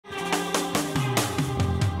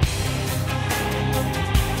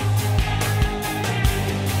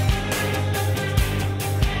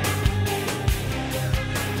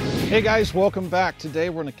Hey guys, welcome back. Today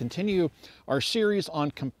we're going to continue our series on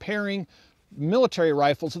comparing military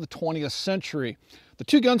rifles of the 20th century. The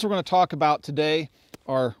two guns we're going to talk about today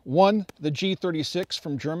are one, the G36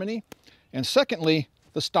 from Germany, and secondly,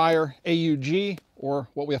 the Steyr AUG, or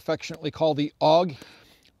what we affectionately call the AUG.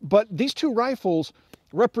 But these two rifles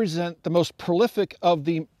represent the most prolific of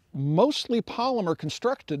the mostly polymer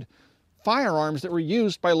constructed firearms that were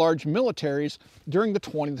used by large militaries during the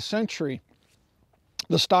 20th century.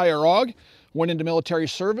 The Steyr AUG went into military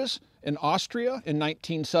service in Austria in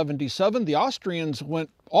 1977. The Austrians went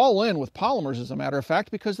all in with polymers, as a matter of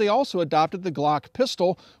fact, because they also adopted the Glock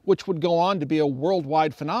pistol, which would go on to be a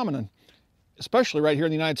worldwide phenomenon, especially right here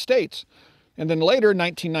in the United States. And then later,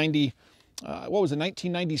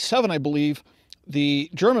 1997, I believe,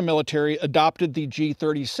 the German military adopted the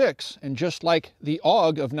G36. And just like the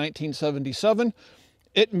AUG of 1977,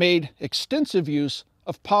 it made extensive use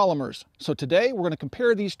of polymers. So today we're going to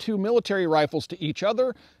compare these two military rifles to each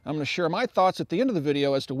other. I'm going to share my thoughts at the end of the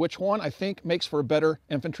video as to which one I think makes for a better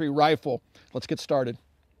infantry rifle. Let's get started.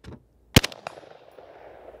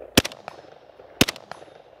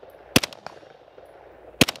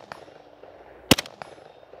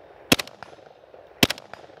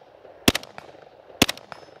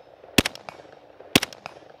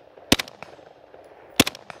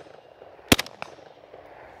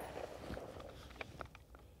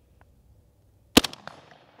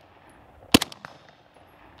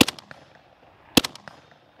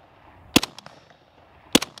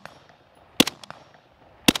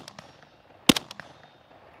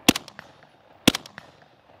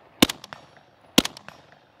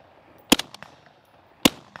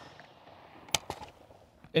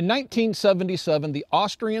 In 1977, the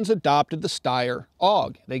Austrians adopted the Steyr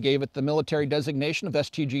AUG. They gave it the military designation of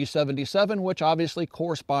STG-77, which obviously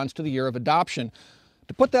corresponds to the year of adoption.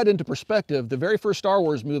 To put that into perspective, the very first Star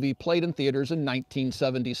Wars movie played in theaters in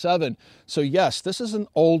 1977. So yes, this is an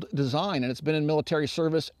old design, and it's been in military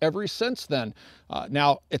service ever since then.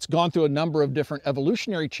 Now, it's gone through a number of different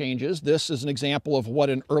evolutionary changes. This is an example of what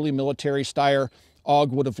an early military Steyr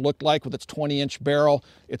AUG would have looked like with its 20-inch barrel,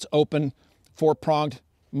 its open, four-pronged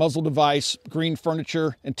muzzle device, green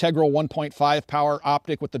furniture, integral 1.5 power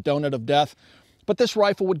optic with the donut of death. But this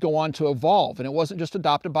rifle would go on to evolve, and it wasn't just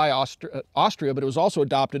adopted by Austria, but it was also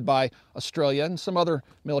adopted by Australia, and some other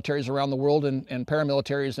militaries around the world, and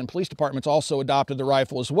paramilitaries and police departments also adopted the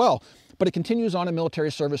rifle as well. But it continues on in military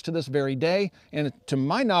service to this very day, and to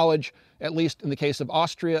my knowledge, at least in the case of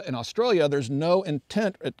Austria and Australia, there's no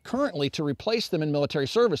intent currently to replace them in military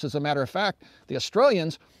service. As a matter of fact, the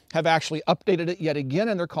Australians have actually updated it yet again,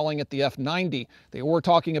 and they're calling it the F90. They were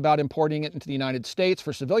talking about importing it into the United States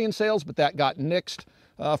for civilian sales, but that got nixed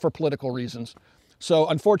for political reasons. So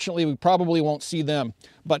unfortunately, we probably won't see them.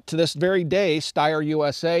 But to this very day, Steyr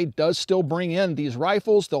USA does still bring in these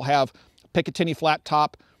rifles. They'll have Picatinny flat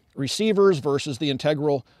top receivers versus the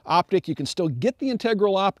integral optic. You can still get the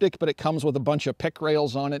integral optic, but it comes with a bunch of pick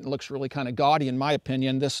rails on it and looks really kind of gaudy in my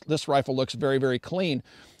opinion. This rifle looks very, very clean.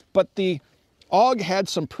 But the AUG had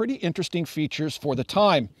some pretty interesting features for the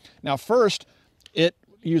time. Now first, it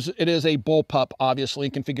is a bullpup, obviously,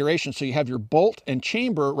 in configuration. So you have your bolt and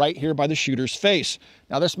chamber right here by the shooter's face.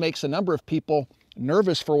 Now this makes a number of people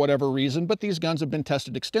nervous for whatever reason, but these guns have been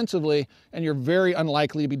tested extensively, and you're very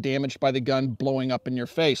unlikely to be damaged by the gun blowing up in your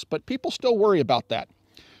face. But people still worry about that.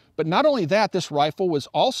 But not only that, this rifle was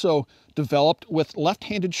also developed with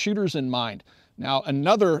left-handed shooters in mind. Now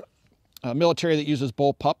another military that uses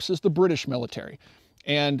bullpups is the British military,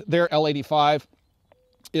 and their L85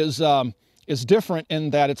 is different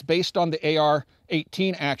in that it's based on the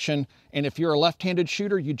AR-18 action, and if you're a left-handed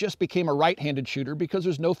shooter, you just became a right-handed shooter because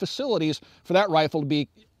there's no facilities for that rifle to be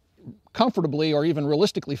comfortably or even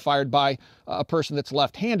realistically fired by a person that's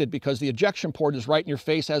left-handed, because the ejection port is right in your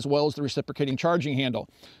face as well as the reciprocating charging handle.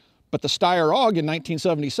 But the Steyr AUG in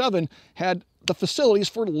 1977 had the facilities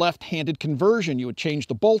for left-handed conversion. You would change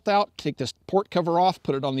the bolt out, take this port cover off,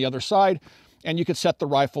 put it on the other side, and you could set the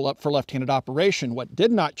rifle up for left-handed operation. What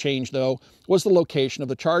did not change, though, was the location of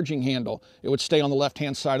the charging handle. It would stay on the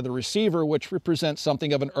left-hand side of the receiver, which represents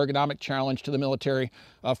something of an ergonomic challenge to the military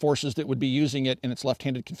forces that would be using it in its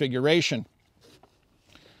left-handed configuration.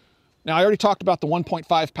 Now, I already talked about the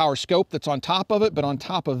 1.5 power scope that's on top of it, but on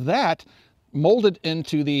top of that, molded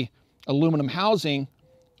into the aluminum housing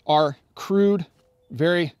are crude,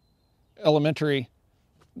 very elementary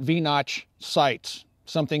V-notch sights,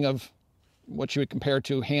 something of what you would compare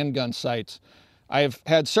to handgun sights. I've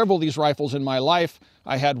had several of these rifles in my life.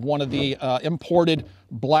 I had one of the imported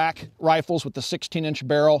black rifles with the 16-inch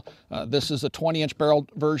barrel. This is a 20-inch barrel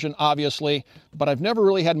version, obviously, but I've never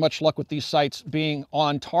really had much luck with these sights being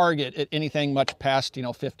on target at anything much past,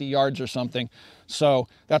 50 yards or something. So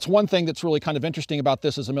that's one thing that's really kind of interesting about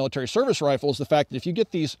this as a military service rifle, is the fact that if you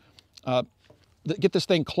get these get this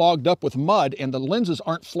thing clogged up with mud and the lenses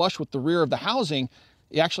aren't flush with the rear of the housing,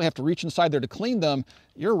 you actually have to reach inside there to clean them.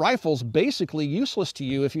 Your rifle's basically useless to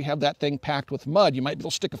you if you have that thing packed with mud. You might be able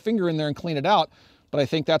to stick a finger in there and clean it out, but I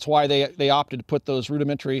think that's why they opted to put those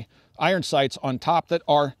rudimentary iron sights on top that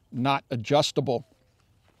are not adjustable.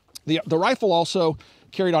 The rifle also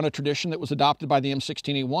carried on a tradition that was adopted by the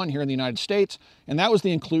M16A1 here in the United States, and that was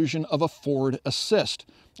the inclusion of a forward assist.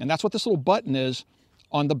 And that's what this little button is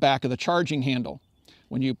on the back of the charging handle.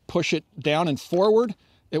 When you push it down and forward,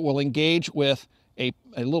 it will engage with a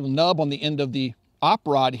little nub on the end of the op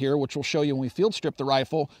rod here, which we'll show you when we field strip the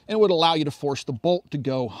rifle, and it would allow you to force the bolt to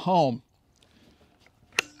go home.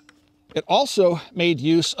 It also made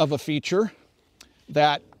use of a feature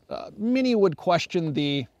that many would question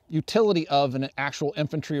the utility of an actual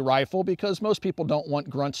infantry rifle, because most people don't want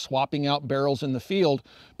grunts swapping out barrels in the field.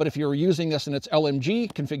 But if you're using this in its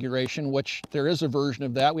LMG configuration, which there is a version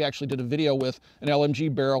of that, we actually did a video with an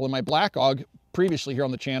LMG barrel in my Black AUG previously here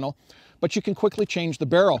on the channel, but you can quickly change the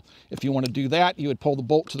barrel. If you want to do that, you would pull the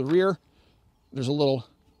bolt to the rear. There's a little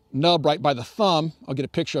nub right by the thumb. I'll get a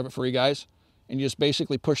picture of it for you guys. And you just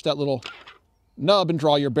basically push that little nub and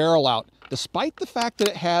draw your barrel out. Despite the fact that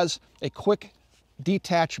it has a quick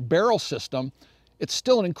detached barrel system, it's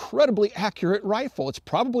still an incredibly accurate rifle. It's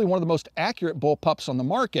probably one of the most accurate bullpups on the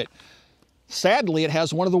market. Sadly, it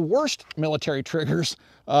has one of the worst military triggers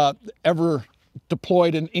ever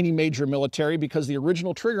deployed in any major military, because the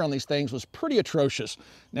original trigger on these things was pretty atrocious.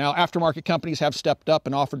 Now, aftermarket companies have stepped up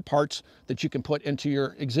and offered parts that you can put into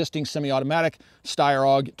your existing semi-automatic Steyr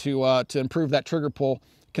AUG to improve that trigger pull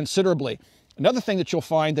considerably. Another thing that you'll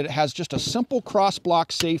find, that it has just a simple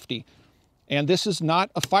cross-block safety. And this is not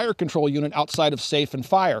a fire control unit outside of safe and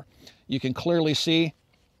fire. You can clearly see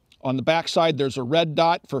on the back side there's a red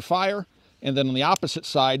dot for fire, and then on the opposite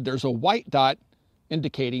side there's a white dot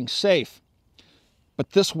indicating safe.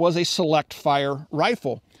 But this was a select fire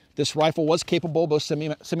rifle. This rifle was capable of both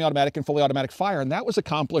semi-automatic and fully automatic fire, and that was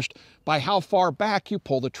accomplished by how far back you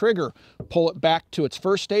pull the trigger. Pull it back to its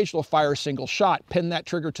first stage, it'll fire a single shot. Pin that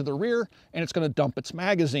trigger to the rear, and it's going to dump its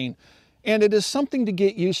magazine. And it is something to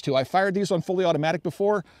get used to. I fired these on fully automatic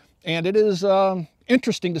before, and it is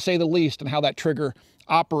interesting to say the least in how that trigger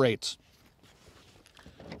operates.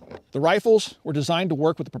 The rifles were designed to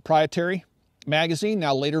work with a proprietary magazine.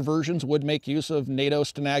 Now, later versions would make use of NATO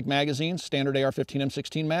Stenag magazines, standard AR-15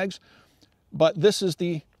 M16 mags, but this is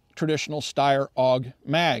the traditional Steyr AUG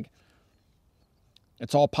mag.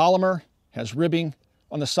 It's all polymer, has ribbing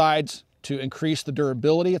on the sides to increase the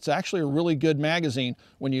durability. It's actually a really good magazine.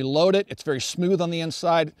 When you load it, it's very smooth on the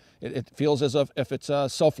inside. It feels as if it's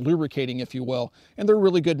self-lubricating, if you will, and they're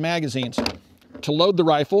really good magazines. To load the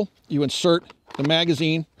rifle, you insert the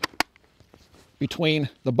magazine between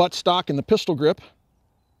the buttstock and the pistol grip,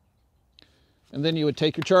 and then you would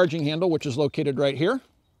take your charging handle, which is located right here,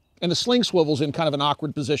 and the sling swivel's in kind of an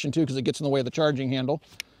awkward position too, because it gets in the way of the charging handle,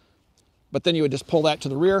 but then you would just pull that to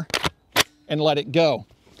the rear and let it go.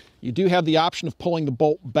 You do have the option of pulling the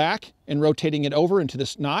bolt back and rotating it over into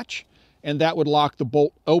this notch, and that would lock the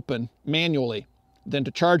bolt open manually. Then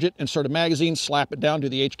to charge it, insert a magazine, slap it down to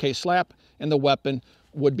the HK slap, and the weapon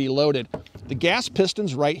would be loaded. The gas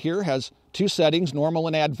pistons right here has two settings, normal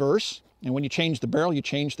and adverse, and when you change the barrel, you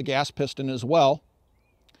change the gas piston as well.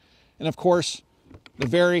 And of course, the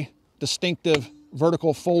very distinctive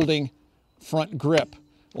vertical folding front grip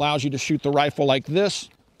allows you to shoot the rifle like this,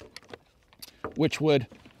 which would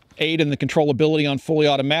aid in the controllability on fully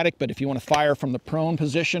automatic. But if you want to fire from the prone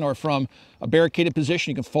position or from a barricaded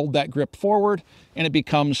position, you can fold that grip forward and it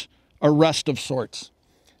becomes a rest of sorts.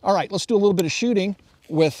 All right, let's do a little bit of shooting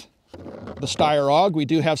with the Steyr AUG. We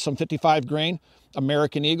do have some 55 grain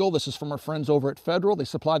American Eagle. This is from our friends over at Federal. They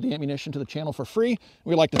supplied the ammunition to the channel for free.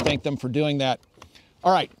 We'd like to thank them for doing that.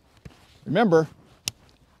 All right, remember,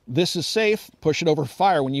 this is safe. Push it over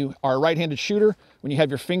fire. When you are a right-handed shooter, when you have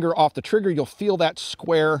your finger off the trigger, you'll feel that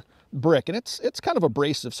square brick, and it's kind of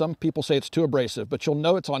abrasive. Some people say it's too abrasive, but you'll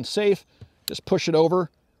know it's on safe. Just push it over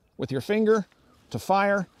with your finger to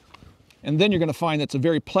fire, and then you're going to find that's a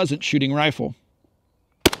very pleasant shooting rifle.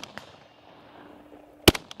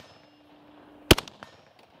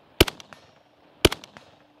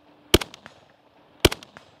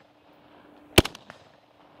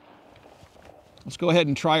 Let's go ahead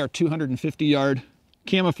and try our 250-yard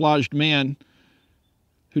camouflaged man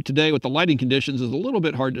who today with the lighting conditions is a little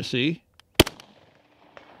bit hard to see.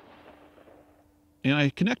 And I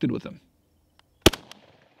connected with him.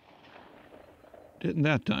 Didn't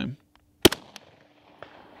that time.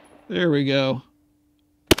 There we go.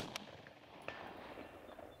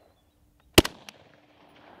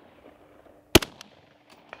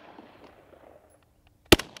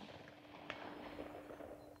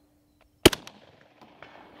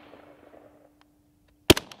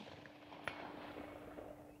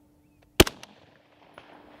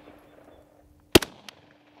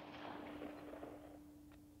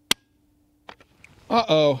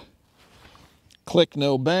 Uh-oh. Click,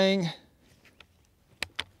 no bang.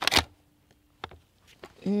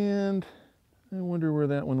 And I wonder where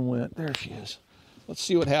that one went. There she is. Let's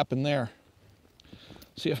see what happened there.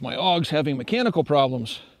 See if my AUG's having mechanical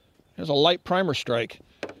problems. There's a light primer strike.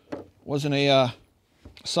 Wasn't a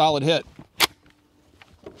solid hit.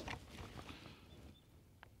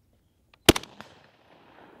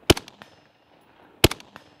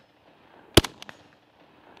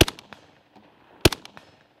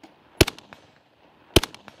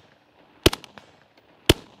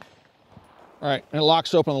 All right, and it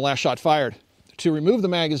locks open on the last shot fired. To remove the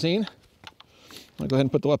magazine, I'll go ahead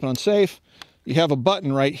and put the weapon on safe. You have a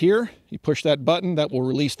button right here. You push that button, that will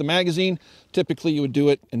release the magazine. Typically, you would do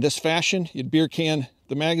it in this fashion. You'd beer can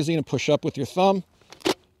the magazine and push up with your thumb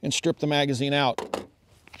and strip the magazine out.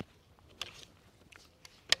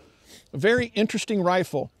 A very interesting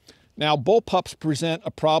rifle. Now, bullpups present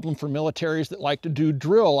a problem for militaries that like to do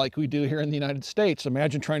drill like we do here in the United States.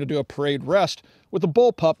 Imagine trying to do a parade rest with a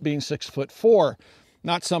bullpup being 6'4".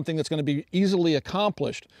 Not something that's going to be easily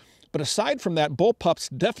accomplished. But aside from that,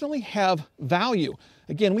 bullpups definitely have value.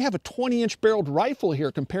 Again, we have a 20-inch barreled rifle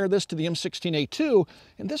here. Compare this to the M16A2,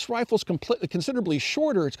 and this rifle's considerably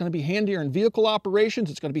shorter. It's going to be handier in vehicle operations.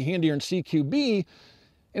 It's going to be handier in CQB.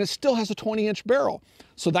 And it still has a 20-inch barrel.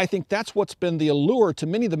 So I think that's what's been the allure to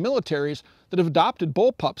many of the militaries that have adopted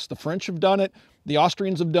bullpups. The French have done it, the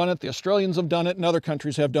Austrians have done it, the Australians have done it, and other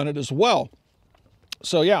countries have done it as well.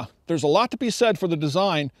 So yeah, there's a lot to be said for the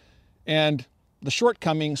design, and the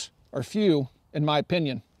shortcomings are few, in my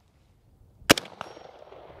opinion.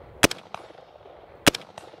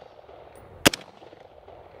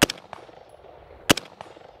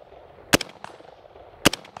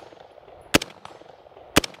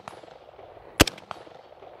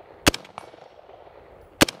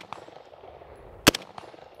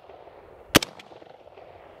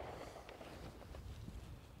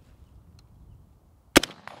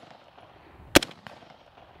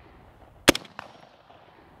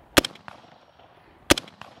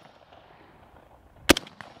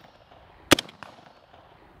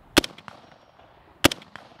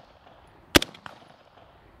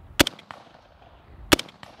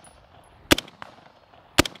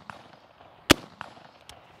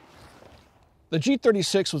 The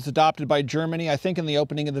G36 was adopted by Germany. I think in the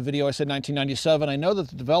opening of the video I said 1997. I know that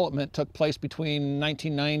the development took place between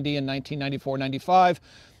 1990 and 1994-95.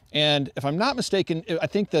 And if I'm not mistaken, I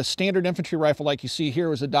think the standard infantry rifle like you see here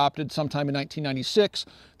was adopted sometime in 1996.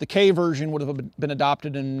 The K version would have been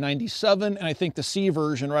adopted in 97, and I think the C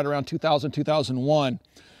version right around 2000, 2001.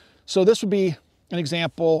 So this would be an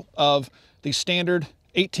example of the standard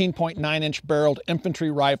 18.9-inch barreled infantry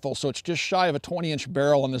rifle. So it's just shy of a 20-inch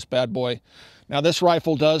barrel on this bad boy. Now this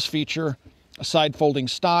rifle does feature a side folding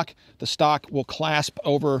stock. The stock will clasp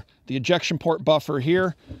over the ejection port buffer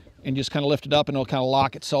here and just kind of lift it up and it'll kind of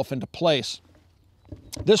lock itself into place.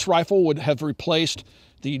 This rifle would have replaced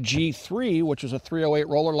the G3, which is a 308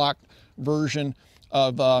 roller lock version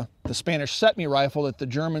of the Spanish set-me rifle that the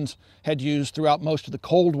Germans had used throughout most of the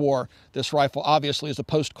Cold War. This rifle obviously is a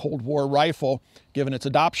post-Cold War rifle given its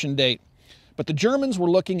adoption date. But the Germans were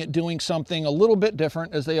looking at doing something a little bit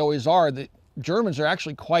different, as they always are. The Germans are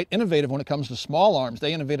actually quite innovative when it comes to small arms.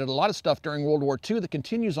 They innovated a lot of stuff during World War II that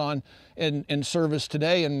continues on in service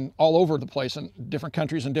today and all over the place in different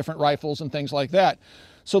countries and different rifles and things like that.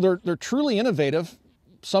 So they're truly innovative.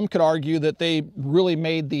 Some could argue that they really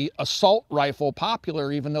made the assault rifle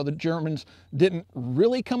popular, even though the Germans didn't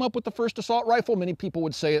really come up with the first assault rifle. Many people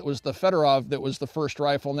would say it was the Fedorov that was the first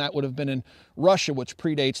rifle, and that would have been in Russia, which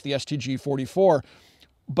predates the STG-44.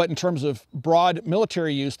 But in terms of broad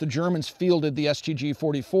military use, the Germans fielded the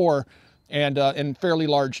STG-44 and in fairly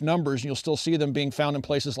large numbers. And you'll still see them being found in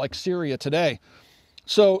places like Syria today.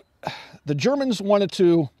 So the Germans wanted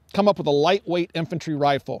to come up with a lightweight infantry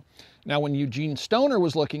rifle. Now, when Eugene Stoner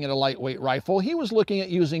was looking at a lightweight rifle, he was looking at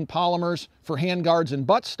using polymers for handguards and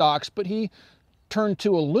buttstocks, but he turned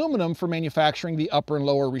to aluminum for manufacturing the upper and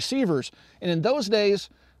lower receivers. And in those days,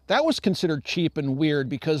 that was considered cheap and weird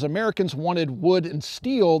because Americans wanted wood and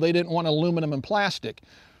steel. They didn't want aluminum and plastic.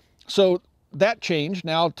 So that changed.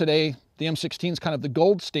 Now today, the M16 is kind of the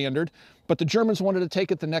gold standard, but the Germans wanted to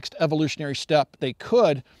take it the next evolutionary step they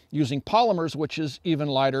could using polymers, which is even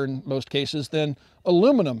lighter in most cases than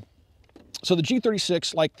aluminum. So the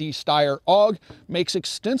G36, like the Steyr AUG, makes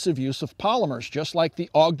extensive use of polymers, just like the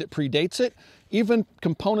AUG that predates it. Even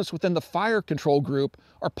components within the fire control group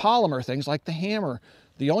are polymer, things like the hammer.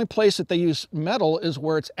 The only place that they use metal is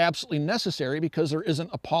where it's absolutely necessary because there isn't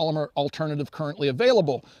a polymer alternative currently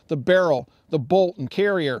available. The barrel, the bolt and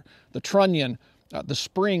carrier, the trunnion, the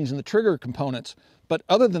springs and the trigger components. But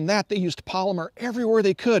other than that, they used polymer everywhere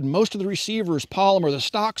they could. Most of the receivers, polymer, the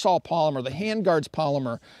stock's all polymer, the handguard's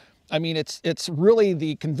polymer. I mean, it's really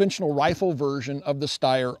the conventional rifle version of the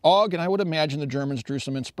Steyr AUG, and I would imagine the Germans drew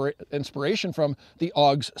some inspiration from the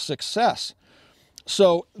AUG's success.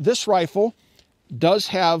 So this rifle does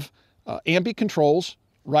have ambi controls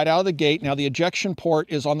right out of the gate. Now the ejection port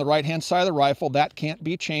is on the right-hand side of the rifle. That can't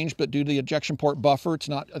be changed, but due to the ejection port buffer, it's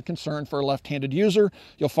not a concern for a left-handed user.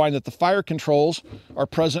 You'll find that the fire controls are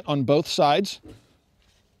present on both sides.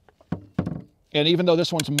 And even though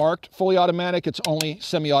this one's marked fully automatic, it's only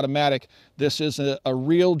semi-automatic. This is a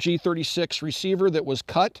real G36 receiver that was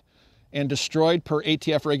cut and destroyed per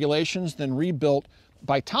ATF regulations, then rebuilt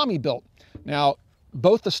by Tommy Built. Now,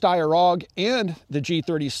 both the Steyr AUG and the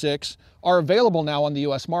G36 are available now on the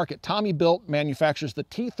US market. Tommy Built manufactures the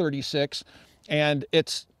T36, and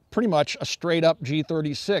it's pretty much a straight up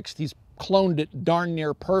G36. He's cloned it darn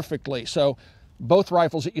near perfectly. So both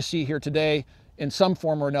rifles that you see here today in some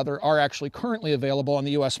form or another are actually currently available on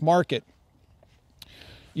the US market.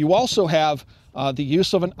 You also have the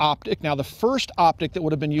use of an optic. Now, the first optic that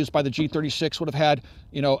would have been used by the G36 would have had,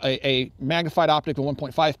 you know, a magnified optic of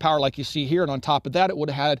 1.5 power like you see here, and on top of that, it would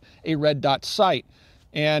have had a red dot sight.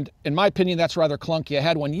 And in my opinion, that's rather clunky. I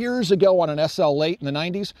had one years ago on an SL late in the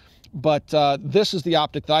 90s, but this is the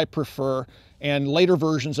optic that I prefer, and later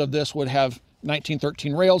versions of this would have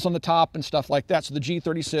 1913 rails on the top and stuff like that. So the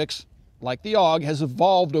G36, like the AUG, has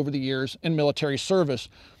evolved over the years in military service.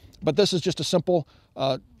 But this is just a simple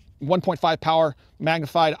 1.5 power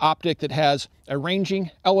magnified optic that has a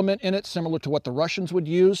ranging element in it, similar to what the Russians would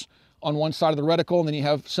use on one side of the reticle, and then you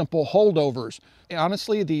have simple holdovers. And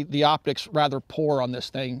honestly, the optic's rather poor on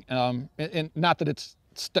this thing, and not that it's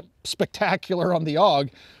spectacular on the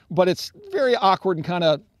AUG, but it's very awkward and kind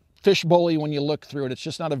of fishbowly when you look through it. It's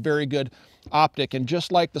just not a very good optic. And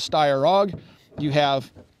just like the Steyr AUG, you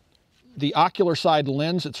have the ocular side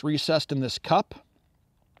lens. It's recessed in this cup.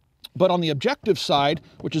 But on the objective side,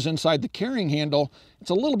 which is inside the carrying handle, it's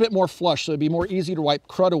a little bit more flush, so it'd be more easy to wipe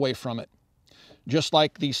crud away from it. Just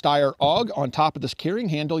like the Steyr AUG, on top of this carrying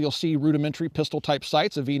handle, you'll see rudimentary pistol-type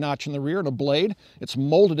sights, a V-notch in the rear and a blade. It's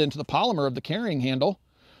molded into the polymer of the carrying handle.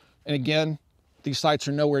 And again, these sights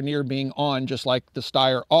are nowhere near being on, just like the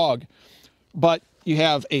Steyr AUG. But you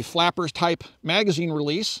have a flappers-type magazine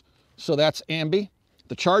release, so that's ambi.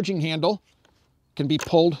 The charging handle can be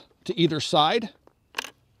pulled to either side,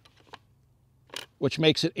 which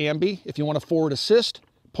makes it ambi. If you want to forward assist,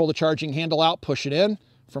 pull the charging handle out, push it in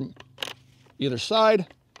from either side,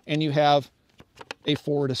 and you have a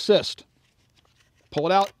forward assist. Pull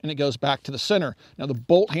it out, and it goes back to the center. Now, the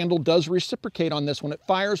bolt handle does reciprocate on this when it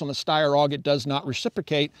fires. On the Steyr AUG, it does not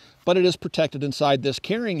reciprocate, but it is protected inside this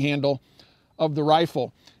carrying handle of the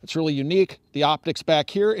rifle. It's really unique. The optic's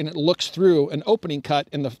back here, and it looks through an opening cut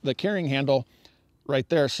in the carrying handle right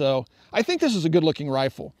there. So I think this is a good-looking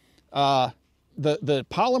rifle. The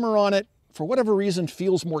polymer on it, for whatever reason,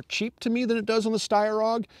 feels more cheap to me than it does on the Steyr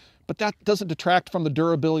AUG, but that doesn't detract from the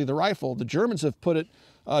durability of the rifle. The Germans have put it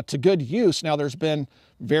to good use. Now, there's been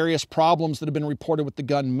various problems that have been reported with the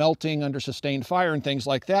gun melting under sustained fire and things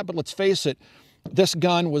like that, but let's face it, this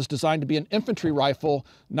gun was designed to be an infantry rifle,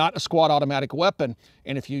 not a squad automatic weapon.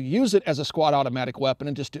 And if you use it as a squad automatic weapon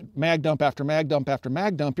and just mag dump after mag dump after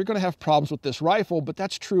mag dump, you're going to have problems with this rifle, but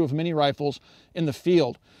that's true of many rifles in the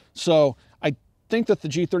field. So I think that the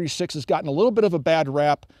G36 has gotten a little bit of a bad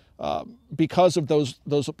rap because of those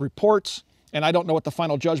reports. And I don't know what the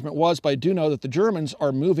final judgment was, but I do know that the Germans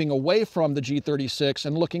are moving away from the G36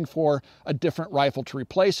 and looking for a different rifle to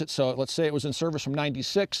replace it. So let's say it was in service from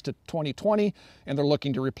 96 to 2020, and they're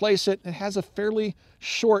looking to replace it. It has a fairly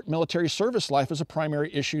short military service life as a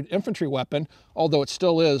primary issued infantry weapon, although it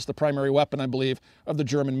still is the primary weapon, I believe, of the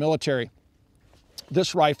German military.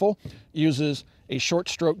 This rifle uses a short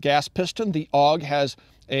stroke gas piston. The AUG has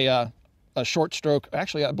a short stroke,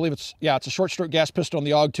 actually, I believe it's a short stroke gas pistol on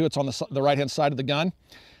the AUG too. It's on the right-hand side of the gun.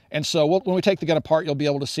 And so when we take the gun apart, you'll be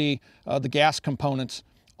able to see the gas components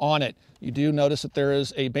on it. You do notice that there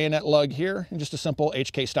is a bayonet lug here and just a simple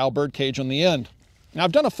HK style bird cage on the end. Now,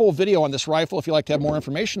 I've done a full video on this rifle. If you'd like to have more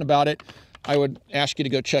information about it, I would ask you to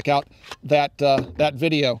go check out that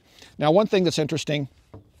video. Now, one thing that's interesting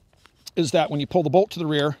is that when you pull the bolt to the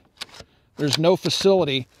rear, there's no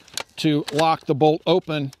facility to lock the bolt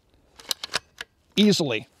open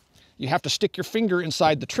easily. You have to stick your finger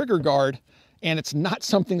inside the trigger guard, and it's not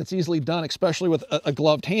something that's easily done, especially with a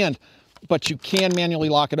gloved hand, but you can manually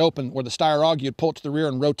lock it open. Where the Steyr AUG, you'd pull it to the rear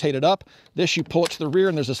and rotate it up. This, you pull it to the rear,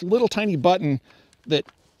 and there's this little tiny button that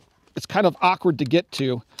it's kind of awkward to get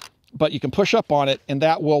to, but you can push up on it, and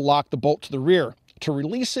that will lock the bolt to the rear. To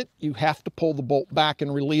release it, you have to pull the bolt back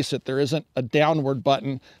and release it. There isn't a downward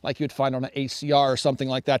button like you'd find on an ACR or something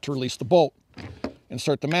like that to release the bolt.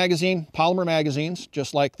 Insert the magazine, polymer magazines,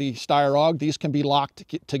 just like the Steyr AUG. These can be locked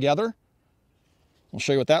together. I'll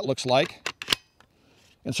show you what that looks like.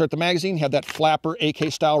 Insert the magazine, have that flapper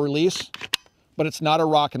AK style release, but it's not a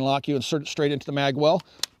rock and lock. You insert it straight into the mag well,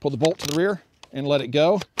 pull the bolt to the rear and let it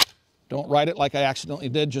go. Don't ride it like I accidentally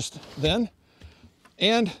did just then.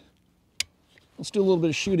 And let's do a little bit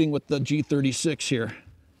of shooting with the G36 here.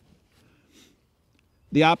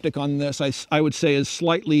 The optic on this, I would say, is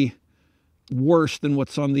slightly worse than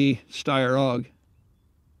what's on the Steyr AUG.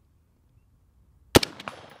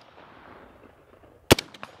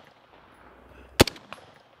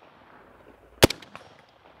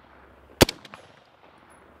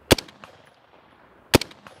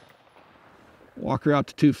 Walk her out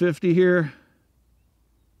to 250 here.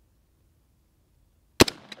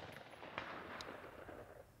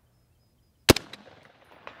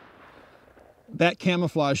 That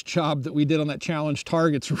camouflage job that we did on that challenge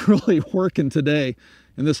target's really working today.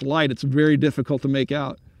 In this light, it's very difficult to make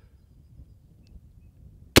out.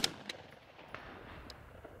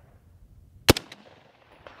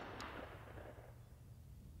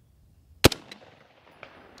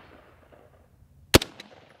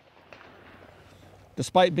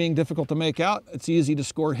 Despite being difficult to make out, it's easy to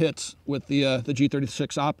score hits with the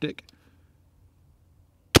G36 optic.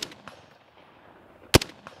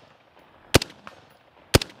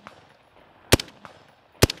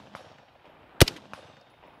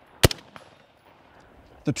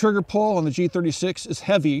 The trigger pull on the G36 is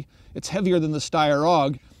heavy. It's heavier than the Steyr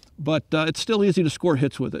AUG, but it's still easy to score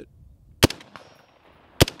hits with it.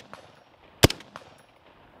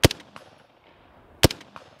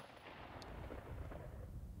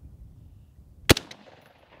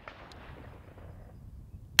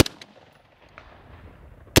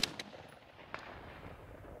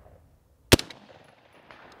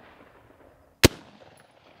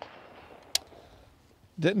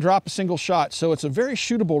 Didn't drop a single shot, so it's a very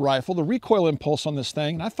shootable rifle. The recoil impulse on this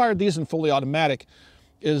thing, and I fired these in fully automatic,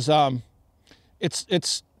 is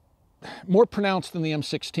it's more pronounced than the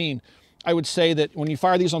M16. I would say that when you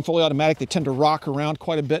fire these on fully automatic, they tend to rock around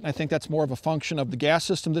quite a bit, and I think that's more of a function of the gas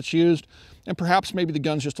system that's used, and perhaps maybe the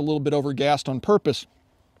gun's just a little bit over-gassed on purpose.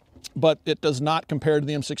 But it does not compare to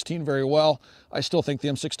the M16 very well. I still think the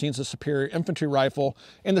M16 is a superior infantry rifle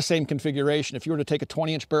in the same configuration. If you were to take a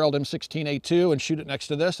 20-inch barreled M16A2 and shoot it next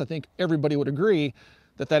to this, I think everybody would agree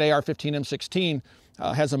that that AR-15 M16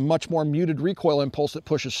 has a much more muted recoil impulse that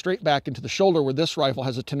pushes straight back into the shoulder, where this rifle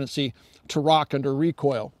has a tendency to rock under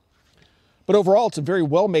recoil. But overall, it's a very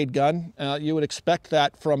well-made gun. You would expect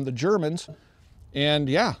that from the Germans. And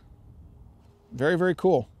yeah, very, very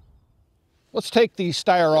cool. Let's take the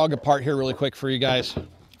Steyr AUG apart here really quick for you guys.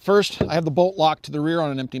 First, I have the bolt locked to the rear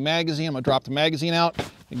on an empty magazine. I'm gonna drop the magazine out.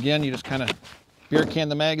 Again, you just kind of beer can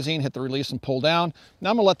the magazine, hit the release and pull down. Now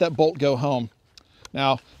I'm gonna let that bolt go home.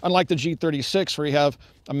 Now, unlike the G36 where you have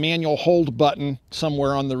a manual hold button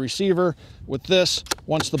somewhere on the receiver, with this,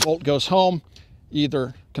 once the bolt goes home, you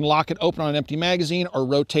either can lock it open on an empty magazine or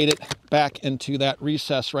rotate it back into that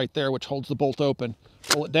recess right there, which holds the bolt open.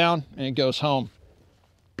 Pull it down and it goes home.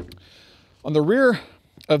 On the rear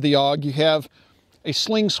of the AUG, you have a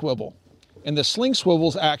sling swivel, and the sling swivel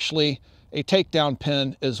is actually a takedown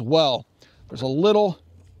pin as well. There's a little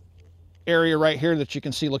area right here that you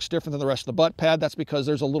can see looks different than the rest of the butt pad. That's because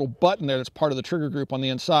there's a little button there that's part of the trigger group on the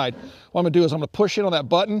inside. What I'm gonna do is I'm gonna push in on that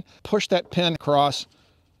button, push that pin across.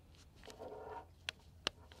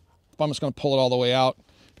 I'm just gonna pull it all the way out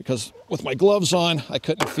because with my gloves on, I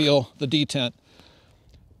couldn't feel the detent.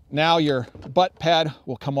 Now your butt pad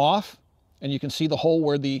will come off, and you can see the hole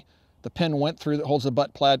where the pin went through that holds the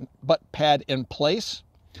butt pad in place.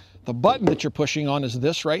 The button that you're pushing on is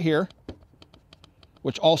this right here,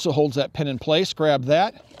 which also holds that pin in place. Grab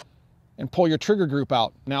that and pull your trigger group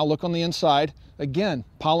out. Now look on the inside. Again,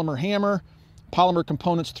 polymer hammer, polymer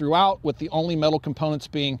components throughout, with the only metal components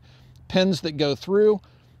being pins that go through.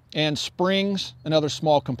 and springs and other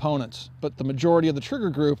small components. But the majority of the trigger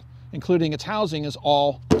group, including its housing, is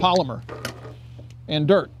all polymer and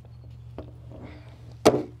dirt.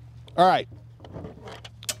 All right.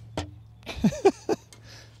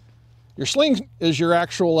 Your sling is your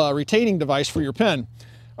actual retaining device for your pin.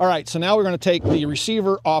 All right, so now we're going to take the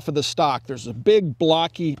receiver off of the stock. There's a big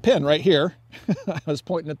blocky pin right here. I was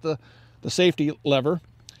pointing at the safety lever.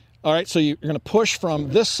 All right, so you're going to push from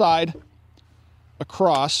this side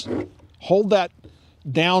across, hold that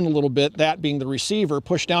down a little bit, that being the receiver,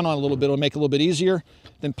 push down on it a little bit, it'll make it a little bit easier,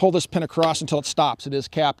 then pull this pin across until it stops. It is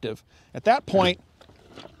captive. At that point,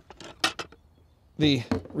 the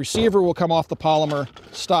receiver will come off the polymer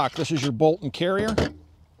stock. This is your bolt and carrier.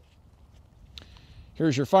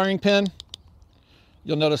 Here's your firing pin.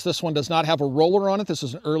 You'll notice this one does not have a roller on it. This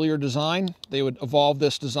is an earlier design. They would evolve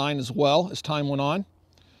this design as well as time went on.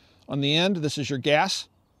 On the end, this is your gas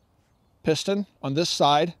piston on this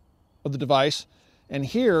side of the device. And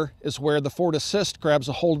here is where the forward assist grabs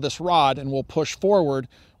a hold of this rod and will push forward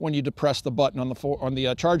when you depress the button on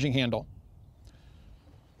the charging handle.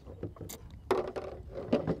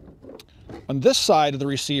 On this side of the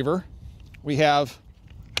receiver, we have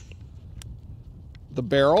the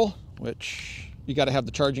barrel, which you got to have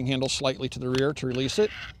the charging handle slightly to the rear to release it.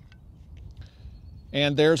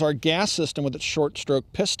 And there's our gas system with its short stroke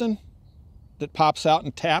piston that pops out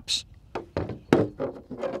and taps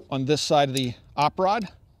on this side of the op rod,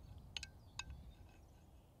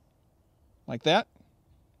 like that.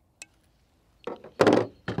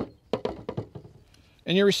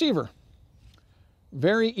 And your receiver,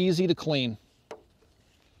 very easy to clean.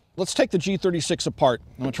 Let's take the G36 apart.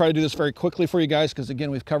 I'm going to try to do this very quickly for you guys because,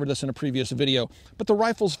 again, we've covered this in a previous video. But the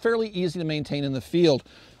rifle's fairly easy to maintain in the field.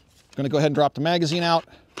 I'm going to go ahead and drop the magazine out.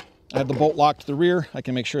 I have the bolt locked to the rear. I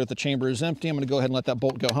can make sure that the chamber is empty. I'm going to go ahead and let that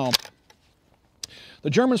bolt go home. The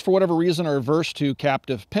Germans, for whatever reason, are averse to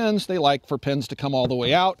captive pins. They like for pins to come all the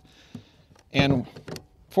way out. And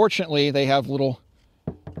fortunately, they have little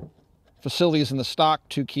facilities in the stock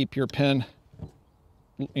to keep your pin,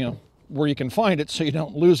 where you can find it so you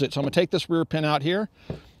don't lose it. So I'm going to take this rear pin out here.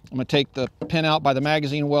 I'm going to take the pin out by the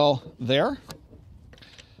magazine well there. I'm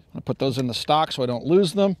going to put those in the stock so I don't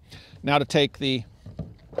lose them. Now to take the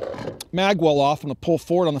mag well off, I'm going to pull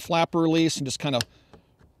forward on the flapper release and just kind of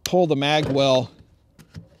pull the mag well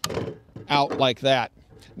out like that.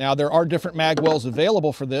 Now there are different mag wells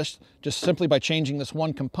available for this. Just simply by changing this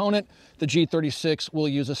one component, the G36 will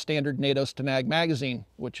use a standard NATO Stenag magazine,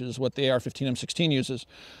 which is what the AR-15M16 uses.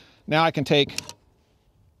 Now I can take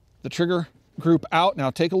the trigger group out. Now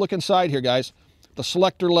take a look inside here, guys. The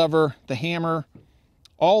selector lever, the hammer,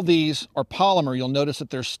 all these are polymer. You'll notice that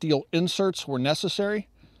there's steel inserts where necessary.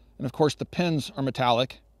 And of course the pins are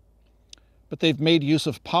metallic. But they've made use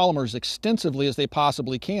of polymers extensively as they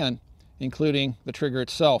possibly can, including the trigger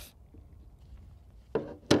itself.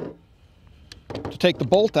 To take the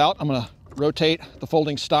bolt out, I'm going to rotate the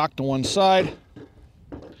folding stock to one side.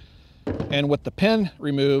 And with the pin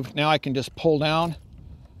removed, now I can just pull down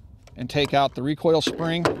and take out the recoil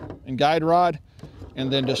spring and guide rod,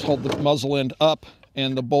 and then just hold the muzzle end up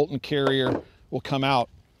and the bolt and carrier will come out.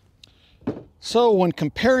 So when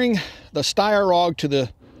comparing the Steyr AUG to the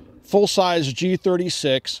full-size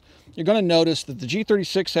G36, you're going to notice that the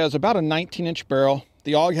G36 has about a 19-inch barrel.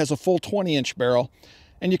 The AUG has a full 20-inch barrel,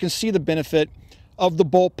 and you can see the benefit of the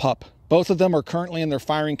bolt pup. Both of them are currently in their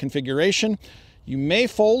firing configuration. You may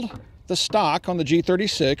fold the stock on the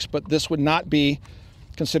G36, but this would not be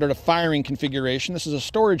considered a firing configuration. This is a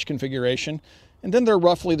storage configuration, and then they're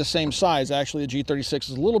roughly the same size. Actually, the G36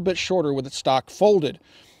 is a little bit shorter with its stock folded,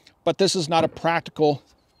 but this is not a practical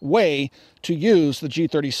way to use the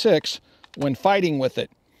G36 when fighting with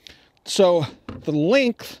it. So the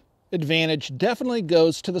length advantage definitely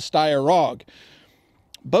goes to the Steyr AUG.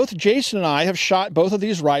 Both Jason and I have shot both of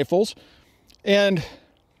these rifles, and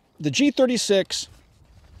the G36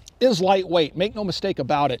 is lightweight. Make no mistake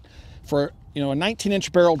about it. For a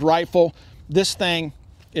 19-inch barreled rifle, this thing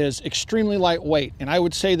is extremely lightweight, and I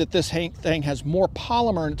would say that this thing has more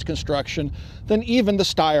polymer in its construction than even the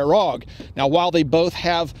Steyr AUG. Now, while they both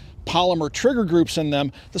have polymer trigger groups in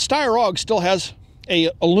them, the Steyr AUG still has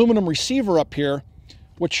a aluminum receiver up here,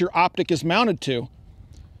 which your optic is mounted to.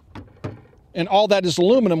 And all that is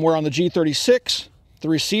aluminum, where on the G36, the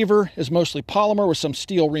receiver is mostly polymer with some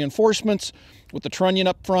steel reinforcements, with the trunnion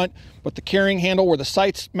up front, with the carrying handle where the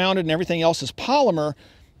sight's mounted and everything else is polymer,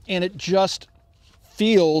 and it just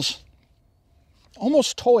feels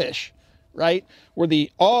almost toyish, right? Where the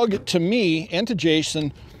AUG, to me and to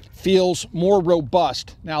Jason, feels more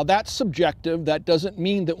robust. Now that's subjective. That doesn't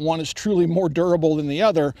mean that one is truly more durable than the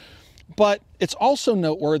other, But it's also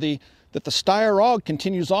noteworthy that the Steyr AUG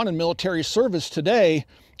continues on in military service today,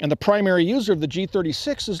 and the primary user of the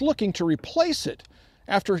G36 is looking to replace it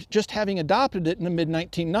after just having adopted it in the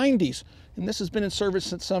mid-1990s. And this has been in service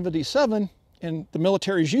since '77, and the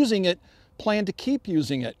military is using it, plan to keep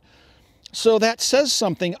using it. So that says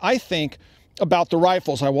something, I think, about the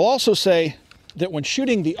rifles. I will also say that when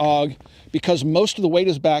shooting the AUG, because most of the weight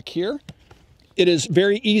is back here, it is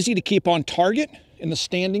very easy to keep on target in the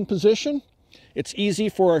standing position. It's easy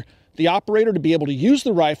for the operator to be able to use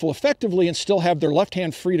the rifle effectively and still have their left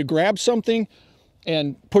hand free to grab something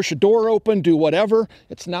and push a door open, do whatever.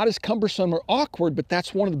 It's not as cumbersome or awkward, but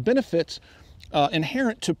that's one of the benefits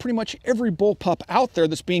inherent to pretty much every bullpup out there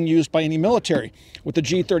that's being used by any military. With the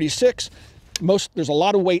G36, there's a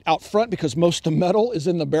lot of weight out front because most of the metal is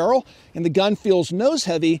in the barrel, and the gun feels nose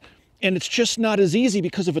heavy, and it's just not as easy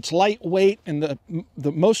because of its lightweight and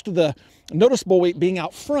the most of the noticeable weight being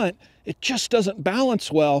out front. It just doesn't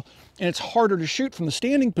balance well, and it's harder to shoot from the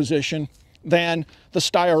standing position than the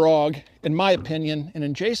Steyr AUG, in my opinion, and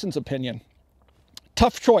in Jason's opinion.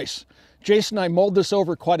 Tough choice. Jason and I mulled this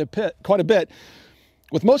over quite a bit.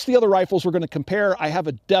 With most of the other rifles we're going to compare, I have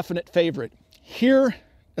a definite favorite. Here,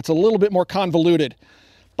 it's a little bit more convoluted,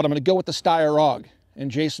 but I'm going to go with the Steyr AUG, and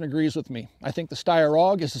Jason agrees with me. I think the Steyr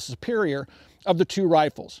AUG is the superior of the two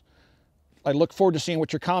rifles. I look forward to seeing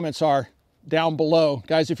what your comments are down below.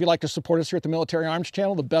 Guys, if you'd like to support us here at the Military Arms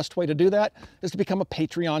Channel, the best way to do that is to become a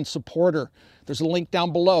Patreon supporter. There's a link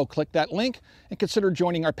down below. Click that link and consider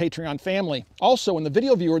joining our Patreon family. Also, in the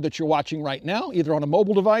video viewer that you're watching right now, either on a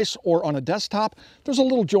mobile device or on a desktop, there's a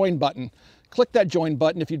little join button. Click that join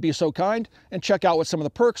button if you'd be so kind, and check out what some of the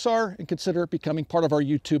perks are, and consider becoming part of our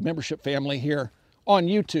YouTube membership family here on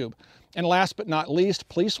YouTube. And last but not least,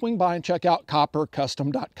 please swing by and check out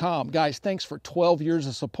coppercustom.com. Guys, thanks for 12 years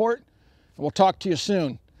of support. We'll talk to you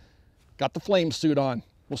soon. Got the flame suit on.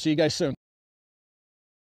 We'll see you guys soon.